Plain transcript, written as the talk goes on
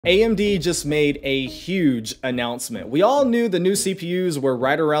AMD just made a huge announcement. We all knew the new CPUs were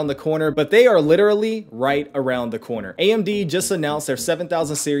right around the corner, but they are literally right around the corner. AMD just announced their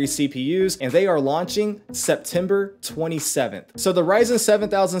 7000 series CPUs, and they are launching September 27th. So the Ryzen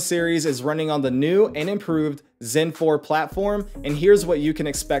 7000 series is running on the new and improved Zen 4 platform, and here's what you can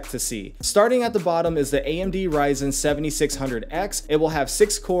expect to see. Starting at the bottom is the AMD Ryzen 7600X. It will have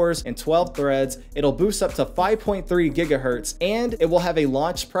 6 cores and 12 threads. It'll boost up to 5.3 gigahertz, and it will have a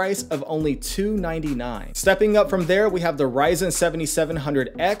launch price of only $299. Stepping up from there, we have the Ryzen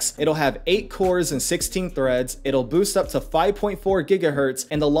 7700X. It'll have 8 cores and 16 threads. It'll boost up to 5.4 gigahertz,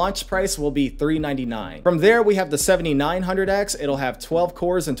 and the launch price will be $399. From there, we have the 7900X. It'll have 12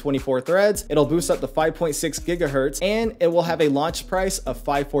 cores and 24 threads. It'll boost up to 5.6 gigahertz, and it will have a launch price of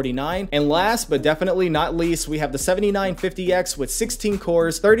 $549. And last but definitely not least, we have the 7950X with 16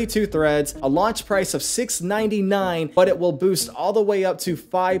 cores, 32 threads, a launch price of $699, but it will boost all the way up to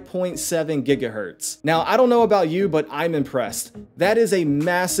 5.7 gigahertz. Now, I don't know about you, but I'm impressed. That is a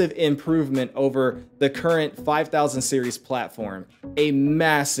massive improvement over the current 5000 series platform. A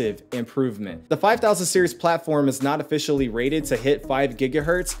massive improvement. The 5000 series platform is not officially rated to hit 5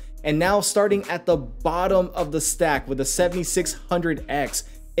 gigahertz, and now starting at the bottom of the stack with the 7600X,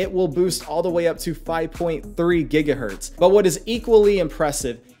 it will boost all the way up to 5.3 gigahertz. But what is equally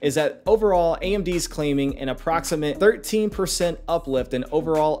impressive is that overall AMD is claiming an approximate 13% uplift in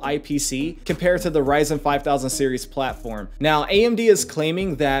overall IPC compared to the Ryzen 5000 series platform. Now, AMD is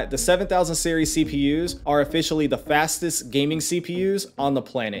claiming that the 7000 series CPUs are officially the fastest gaming CPUs on the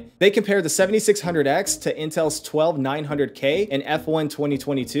planet. They compared the 7600X to Intel's 12900K in F1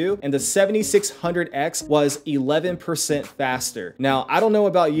 2022, and the 7600X was 11% faster. Now, I don't know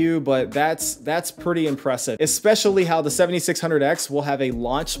about you, but that's pretty impressive, especially how the 7600X will have a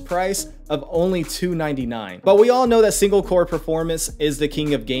launch price of only $299. But we all know that single core performance is the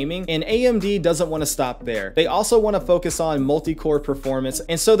king of gaming, and AMD doesn't want to stop there. They also want to focus on multi-core performance,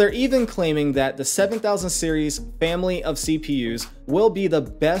 and so they're even claiming that the 7000 series family of CPUs will be the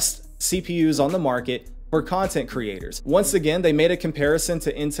best CPUs on the market for content creators. Once again, they made a comparison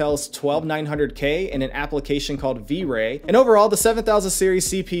to Intel's 12900K in an application called V-Ray, and overall the 7000 series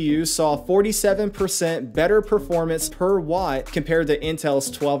CPU saw 47% better performance per watt compared to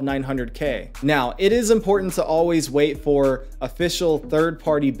Intel's 12900K. Now, it is important to always wait for official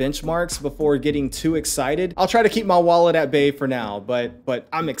third-party benchmarks before getting too excited. I'll try to keep my wallet at bay for now, but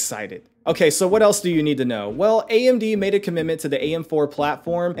I'm excited. Okay, so what else do you need to know? Well, AMD made a commitment to the AM4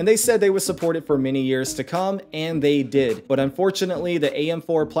 platform, and they said they would support it for many years to come, and they did. But unfortunately, the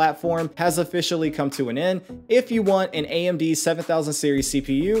AM4 platform has officially come to an end. If you want an AMD 7000 series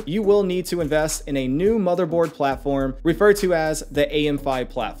CPU, you will need to invest in a new motherboard platform referred to as the AM5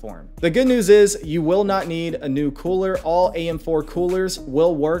 platform. The good news is you will not need a new cooler. All AM4 coolers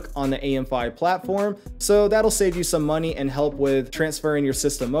will work on the AM5 platform, so that'll save you some money and help with transferring your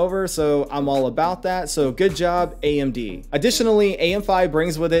system over. So I'm all about that. So good job, AMD. Additionally, AM5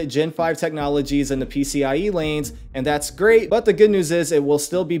 brings with it Gen 5 technologies in the PCIe lanes, and that's great. But the good news is it will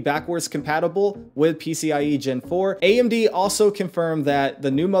still be backwards compatible with PCIe Gen 4. AMD also confirmed that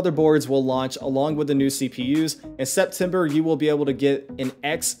the new motherboards will launch along with the new CPUs. In September, you will be able to get an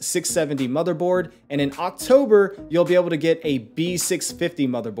X670 motherboard, and in October, you'll be able to get a B650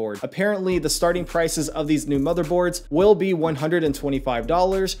 motherboard. Apparently, the starting prices of these new motherboards will be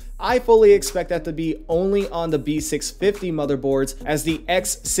 $125. I fully expect that to be only on the B650 motherboards, as the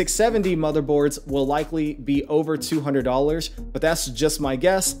X670 motherboards will likely be over $200, but that's just my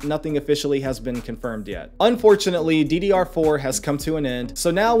guess. Nothing officially has been confirmed yet. Unfortunately, DDR4 has come to an end,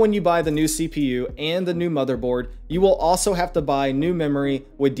 so now when you buy the new CPU and the new motherboard, you will also have to buy new memory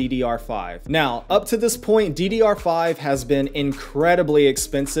with DDR5. Now, up to this point, DDR5 has been incredibly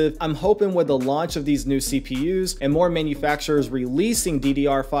expensive. I'm hoping with the launch of these new CPUs and more manufacturers releasing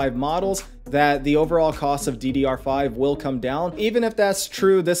DDR5 models that the overall cost of DDR5 will come down. Even if that's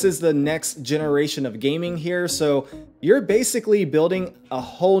true, this is the next generation of gaming here, so you're basically building a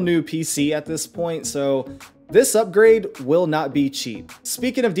whole new PC at this point, so this upgrade will not be cheap.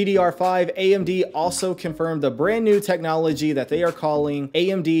 Speaking of DDR5, AMD also confirmed the brand new technology that they are calling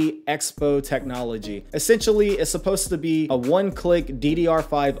AMD Expo Technology. Essentially, it's supposed to be a one-click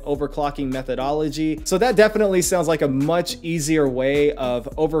DDR5 overclocking methodology. So that definitely sounds like a much easier way of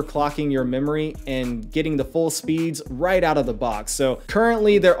overclocking your memory and getting the full speeds right out of the box. So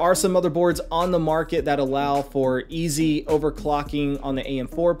currently, there are some motherboards on the market that allow for easy overclocking on the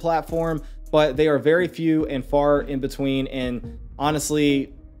AM4 platform, but they are very few and far in between, and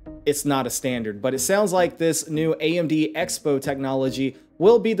honestly, it's not a standard. But it sounds like this new AMD Expo technology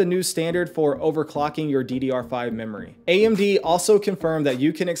will be the new standard for overclocking your DDR5 memory. AMD also confirmed that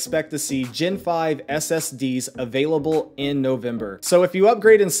you can expect to see Gen 5 SSDs available in November. So if you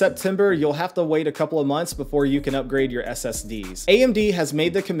upgrade in September, you'll have to wait a couple of months before you can upgrade your SSDs. AMD has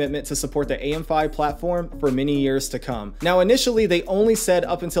made the commitment to support the AM5 platform for many years to come. Now, initially, they only said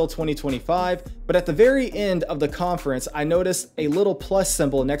up until 2025, but at the very end of the conference, I noticed a little plus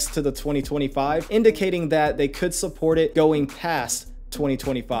symbol next to the 2025, indicating that they could support it going past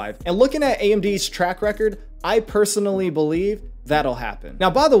 2025. And looking at AMD's track record, I personally believe that'll happen. Now,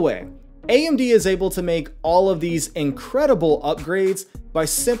 by the way, AMD is able to make all of these incredible upgrades by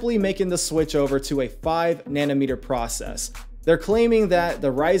simply making the switch over to a 5nm process. They're claiming that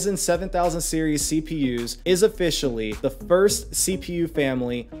the Ryzen 7000 series CPUs is officially the first CPU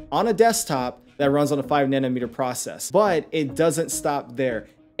family on a desktop that runs on a 5nm process. But it doesn't stop there.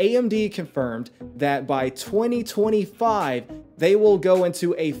 AMD confirmed that by 2025, they will go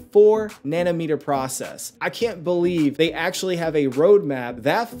into a 4nm process. I can't believe they actually have a roadmap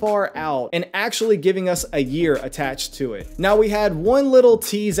that far out and actually giving us a year attached to it. Now, we had one little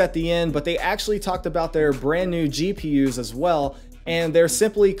tease at the end, but they actually talked about their brand new GPUs as well. And they're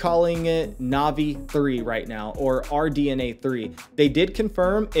simply calling it Navi 3 right now, or RDNA 3. They did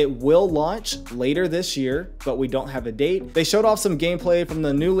confirm it will launch later this year, but we don't have a date. They showed off some gameplay from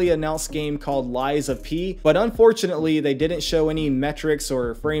the newly announced game called Lies of P, but unfortunately, they didn't show any metrics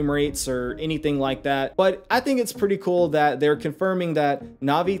or frame rates or anything like that. But I think it's pretty cool that they're confirming that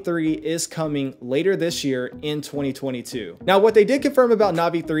Navi 3 is coming later this year in 2022. Now, what they did confirm about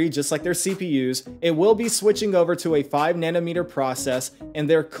Navi 3, just like their CPUs, it will be switching over to a 5nm process, and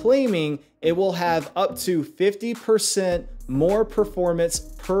they're claiming it will have up to 50% more performance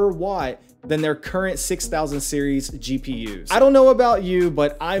per watt than their current 6000 series GPUs. I don't know about you,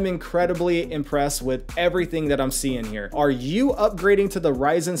 but I'm incredibly impressed with everything that I'm seeing here. Are you upgrading to the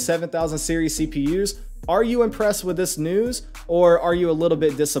Ryzen 7000 series CPUs? Are you impressed with this news, or are you a little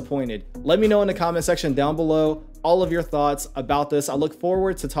bit disappointed? Let me know in the comment section down below all of your thoughts about this. I look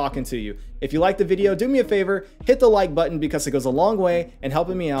forward to talking to you. If you liked the video, do me a favor, hit the like button because it goes a long way in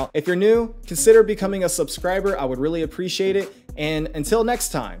helping me out. If you're new, consider becoming a subscriber. I would really appreciate it. And until next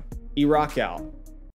time, E-Rock out.